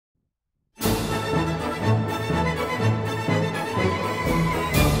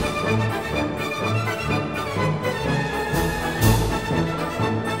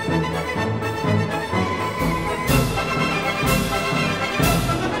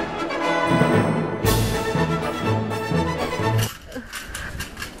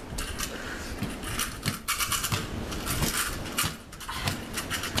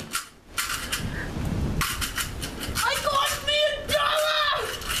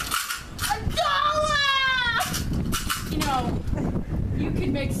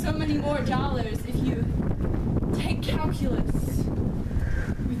make so many more dollars if you take calculus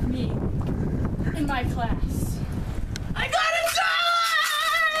with me in my class. I got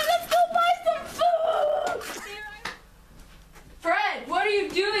 $1! Let's go buy some food! Fred, what are you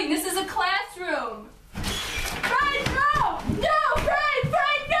doing? This is a classroom. Fred, no! No, Fred!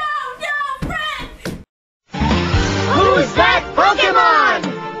 Fred, no! No, Fred! Who's that Pokemon?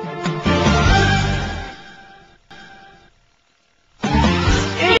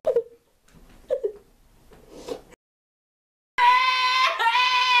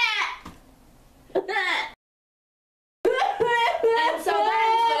 And so that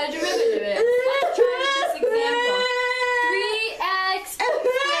is what a derivative is. Let's try this example. 3x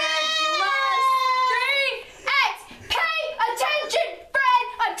squared plus 3x. Pay attention, Fred!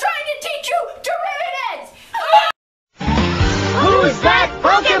 I'm trying to teach you derivatives! Who's that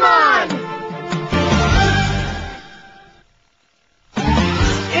Pokemon?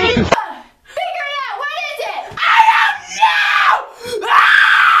 Figure it out! What is it? I don't know!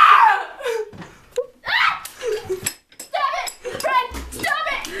 Stop it! Fred! Stop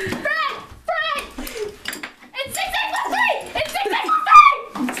it! Fred! Fred! It's 6x plus 3! It's 6x plus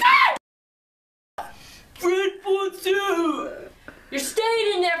 3! Stop! Fred wants to! You're staying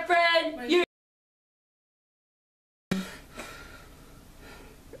in there, Fred! You're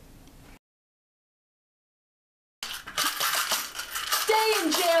Stay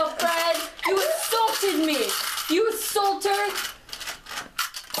in jail, Fred! You assaulted me! You assaulter!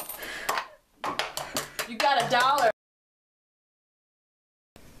 You got $1.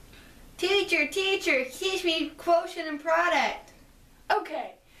 Teacher, teach me quotient and product.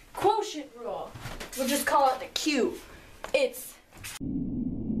 Okay, quotient rule. We'll just call it the Q. It's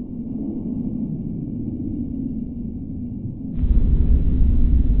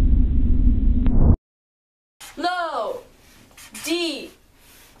low, D,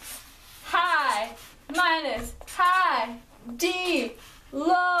 high, minus high, D,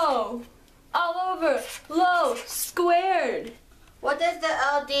 low, all over, low, squared. What does the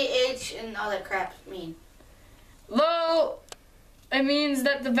LDH and all that crap mean? Low, it means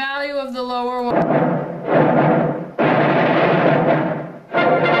that the value of the lower one.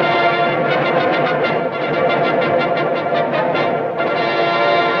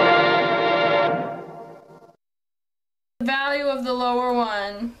 The value of the lower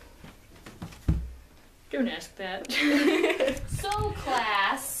one. Don't ask that. So,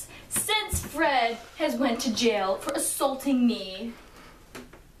 class, since Fred has went to jail for assaulting me,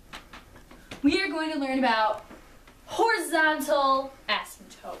 we are going to learn about horizontal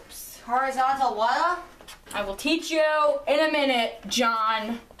asymptotes. Horizontal what? I will teach you in a minute,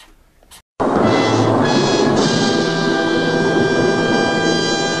 John.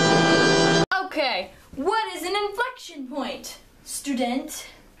 Okay, what is an inflection point, student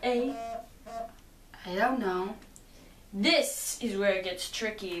A? I don't know. This is where it gets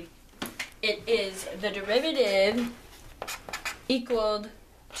tricky. It is the derivative equaled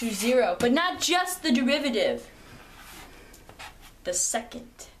to 0, but not just the derivative. The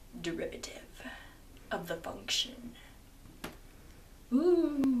second derivative of the function.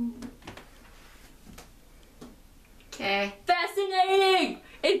 Ooh. Okay. Fascinating!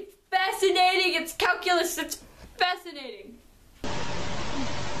 It's fascinating! It's calculus! It's fascinating!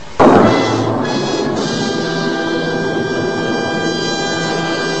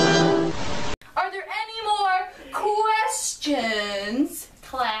 Are there any more questions,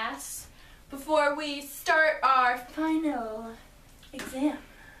 class, before we start our final exam?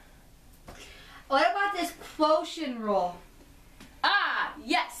 What about this quotient rule? Ah,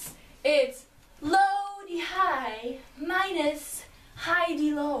 yes! It's low d high minus high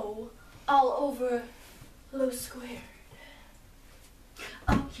d low all over low squared.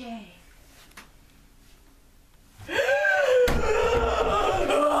 Okay.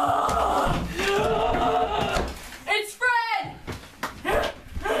 It's Fred!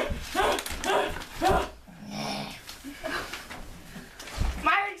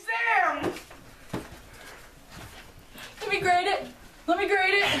 My exam! Let me grade it. Let me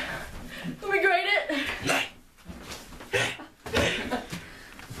grade it. Let me grade it.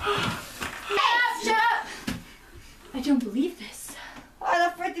 Shut up! I don't believe this. Why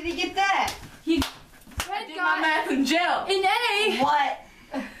the frick did he get that? Fred did got my math in jail. an A What?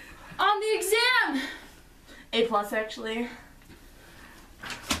 on the exam. A+ actually.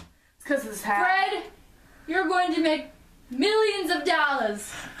 It's because his hat. Fred, you're going to make millions of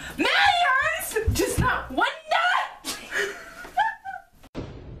dollars. Millions! Just not one dollar!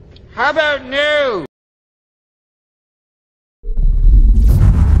 How about new?